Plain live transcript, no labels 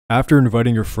After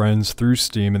inviting your friends through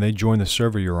Steam and they join the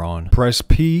server you're on, press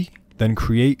P, then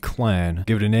create clan,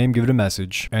 give it a name, give it a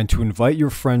message, and to invite your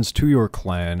friends to your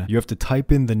clan, you have to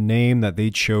type in the name that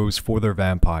they chose for their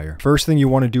vampire. First thing you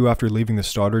want to do after leaving the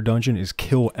starter dungeon is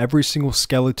kill every single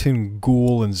skeleton,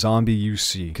 ghoul, and zombie you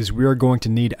see, because we are going to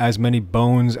need as many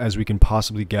bones as we can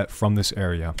possibly get from this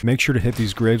area. Make sure to hit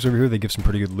these graves over here, they give some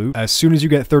pretty good loot. As soon as you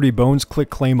get 30 bones, click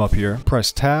claim up here,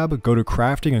 press tab, go to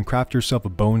crafting, and craft yourself a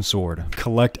bone sword.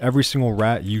 Collect every single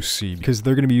rat you see, because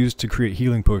they're going to be used to create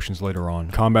healing potions later on.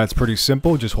 Combat's pretty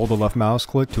simple, just hold the left mouse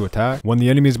click to attack. When the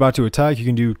enemy is about to attack, you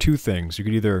can do two things. You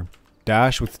can either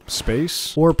dash with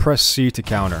space or press C to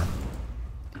counter,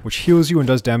 which heals you and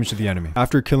does damage to the enemy.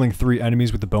 After killing 3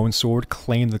 enemies with the bone sword,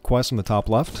 claim the quest on the top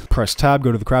left. Press tab,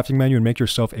 go to the crafting menu, and make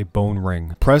yourself a bone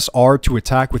ring. Press R to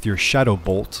attack with your shadow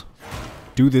bolt.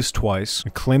 Do this twice,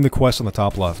 and claim the quest on the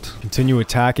top left. Continue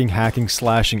attacking, hacking,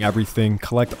 slashing everything.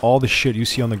 Collect all the shit you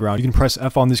see on the ground. You can press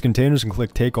F on these containers and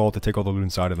click take all to take all the loot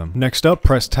inside of them. Next up,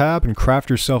 press tab and craft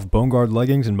yourself bone guard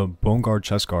leggings and bone guard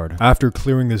chest guard. After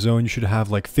clearing the zone, you should have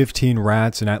like 15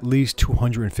 rats and at least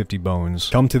 250 bones.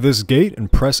 Come to this gate and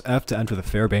press F to enter the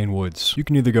Fairbane Woods. You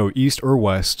can either go east or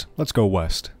west. Let's go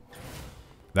west.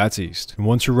 That's east. And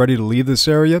once you're ready to leave this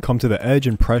area, come to the edge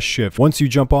and press shift. Once you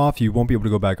jump off, you won't be able to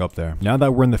go back up there. Now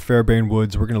that we're in the Fairbane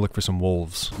Woods, we're going to look for some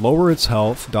wolves. Lower its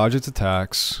health, dodge its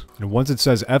attacks, and once it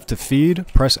says F to feed,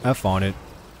 press F on it,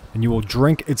 and you will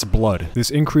drink its blood.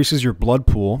 This increases your blood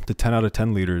pool to 10 out of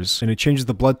 10 liters, and it changes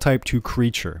the blood type to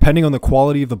creature. Depending on the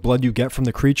quality of the blood you get from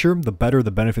the creature, the better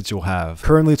the benefits you'll have.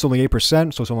 Currently it's only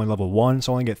 8%, so it's only level 1,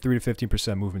 so I only get 3 to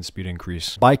 15% movement speed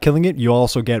increase. By killing it, you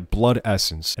also get blood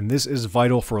essence, and this is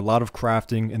vital for a lot of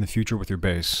crafting in the future with your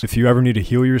base. If you ever need to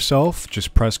heal yourself,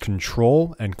 just press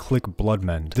Control and click Blood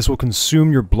Mend. This will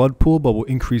consume your blood pool, but will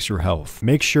increase your health.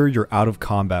 Make sure you're out of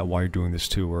combat while you're doing this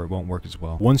too, or it won't work as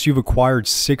well. Once you've acquired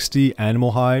 60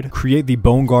 animal hide, create the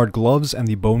bone guard gloves and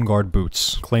the bone guard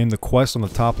boots. Claim the quest on the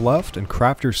top left and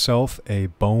craft yourself a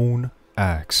bone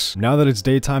axe. Now that it's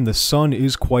daytime, the sun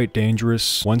is quite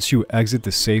dangerous. Once you exit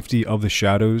the safety of the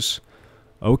shadows,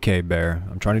 okay, bear,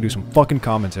 I'm trying to do some fucking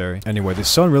commentary. Anyway, the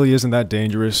sun really isn't that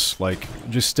dangerous. Like,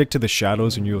 just stick to the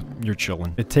shadows and you're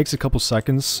chilling. It takes a couple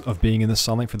seconds of being in the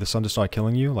sunlight for the sun to start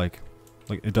killing you. Like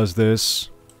it does this,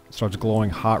 it starts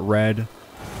glowing hot red,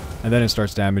 and then it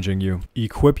starts damaging you.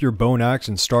 Equip your bone axe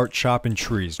and start chopping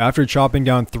trees. After chopping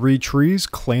down 3 trees,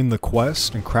 claim the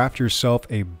quest and craft yourself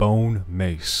a bone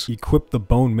mace. Equip the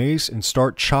bone mace and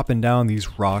start chopping down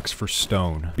these rocks for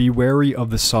stone. Be wary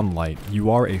of the sunlight. You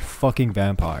are a fucking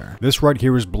vampire. This right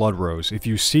here is blood rose. If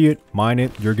you see it, mine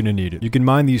it, you're gonna need it. You can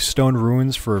mine these stone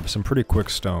ruins for some pretty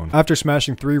quick stone. After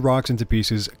smashing 3 rocks into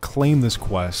pieces, claim this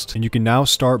quest, and you can now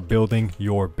start building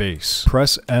your base.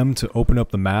 Press M to open up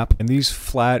the map, and these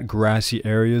flat grassy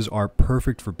areas are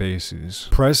perfect for bases.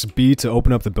 Press B to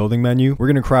open up the building menu. We're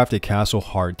going to craft a castle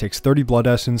heart. It takes 30 blood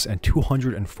essence and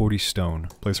 240 stone.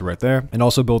 Place it right there. And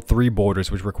also build 3 borders,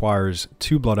 which requires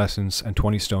 2 blood essence and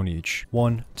 20 stone each.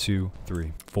 1, 2,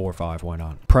 3, 4, 5, why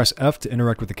not? Press F to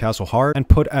interact with the castle heart and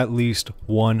put at least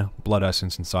 1 blood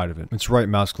essence inside of it. It's right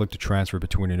mouse click to transfer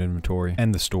between an inventory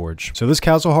and the storage. So this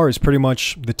castle heart is pretty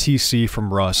much the TC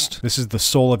from Rust. This is the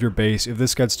soul of your base. If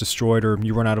this gets destroyed or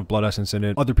you run out of blood essence in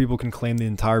it, other people can claim the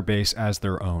entire base as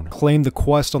their own. Claim the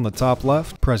quest on the top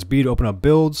left, press B to open up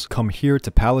builds, come here to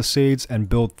palisades and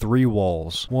build 3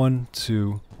 walls. 1,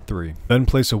 2, 3. Then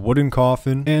place a wooden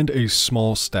coffin and a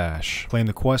small stash. Claim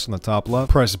the quest on the top left.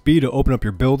 Press B to open up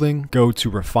your building. Go to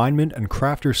refinement and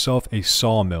craft yourself a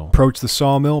sawmill. Approach the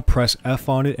sawmill, press F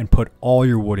on it, and put all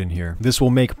your wood in here. This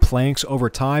will make planks over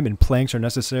time, and planks are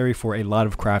necessary for a lot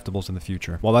of craftables in the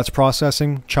future. While that's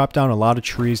processing, chop down a lot of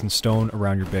trees and stone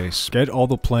around your base. Get all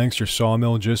the planks your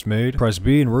sawmill just made. Press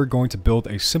B and we're going to build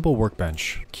a simple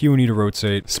workbench. Q and E to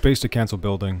rotate. Space to cancel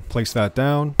building. Place that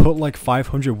down. Put like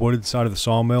 500 wood inside of the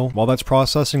sawmill. While that's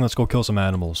processing, let's go kill some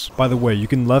animals. By the way, you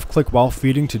can left click while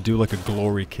feeding to do like a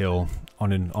glory kill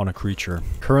on a creature.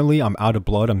 Currently, I'm out of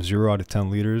blood. I'm 0 out of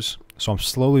 10 liters. So I'm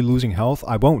slowly losing health.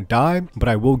 I won't die, but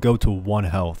I will go to 1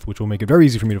 health, which will make it very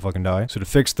easy for me to fucking die. So to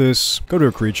fix this, go to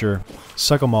a creature,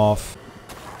 suck them off,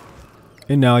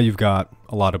 and now you've got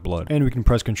a lot of blood. And we can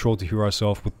press Control to heal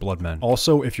ourselves with Blood Mend.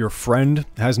 Also, if your friend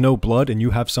has no blood and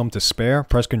you have some to spare,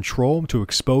 press Control to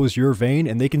expose your vein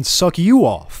and they can suck you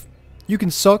off. you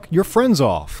can suck your friends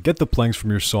off. Get the planks from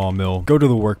your sawmill, go to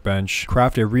the workbench,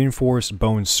 craft a reinforced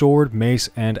bone sword, mace,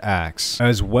 and axe,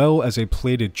 as well as a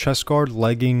plated chest guard,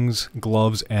 leggings,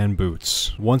 gloves, and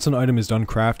boots. Once an item is done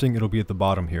crafting, it'll be at the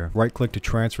bottom here. Right click to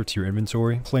transfer to your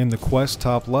inventory. Claim the quest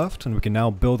top left, and we can now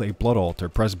build a blood altar.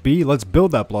 Press B, let's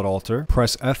build that blood altar.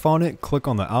 Press F on it, click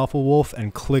on the alpha wolf,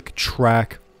 and click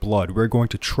track blood. We're going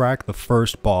to track the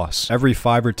first boss. Every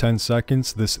 5 or 10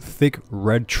 seconds, this thick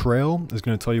red trail is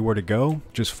going to tell you where to go.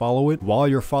 Just follow it. While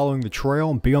you're following the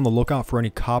trail, be on the lookout for any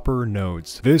copper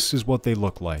nodes. This is what they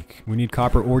look like. We need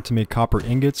copper ore to make copper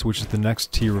ingots, which is the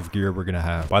next tier of gear we're going to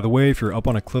have. By the way, if you're up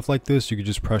on a cliff like this, you can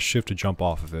just press shift to jump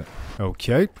off of it.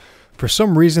 Okay. For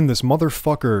some reason, this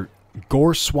motherfucker,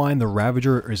 Gore Swine the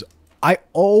Ravager, is... I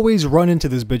always run into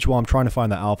this bitch while I'm trying to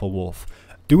find the alpha wolf.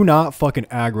 Do not fucking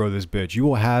aggro this bitch. You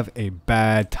will have a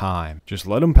bad time. Just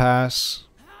let him pass.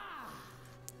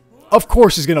 Of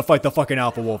course he's gonna fight the fucking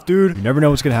alpha wolf, dude. You never know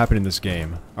what's gonna happen in this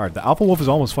game. Alright, the alpha wolf is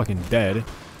almost fucking dead.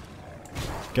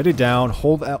 Get it down.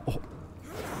 Hold that.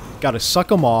 Gotta suck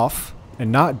him off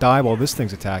and not die while this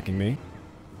thing's attacking me.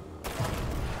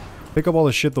 Pick up all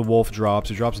the shit the wolf drops.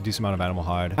 It drops a decent amount of animal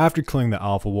hide. After killing the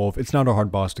alpha wolf, it's not a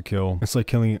hard boss to kill. It's like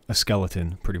killing a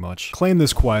skeleton, pretty much. Claim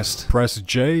this quest. Press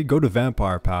J, go to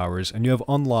vampire powers, and you have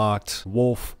unlocked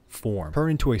wolf form.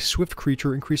 Turn into a swift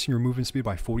creature, increasing your movement speed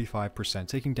by 45%.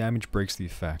 Taking damage breaks the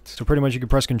effect. So pretty much you can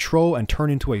press control and turn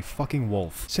into a fucking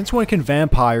wolf. Since when can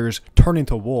vampires turn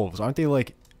into wolves? Aren't they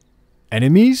like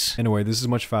enemies? Anyway, this is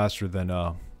much faster than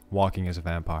walking as a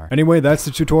vampire. Anyway, that's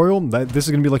the tutorial. This is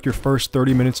going to be like your first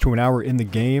 30 minutes to an hour in the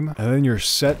game, and then you're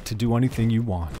set to do anything you want.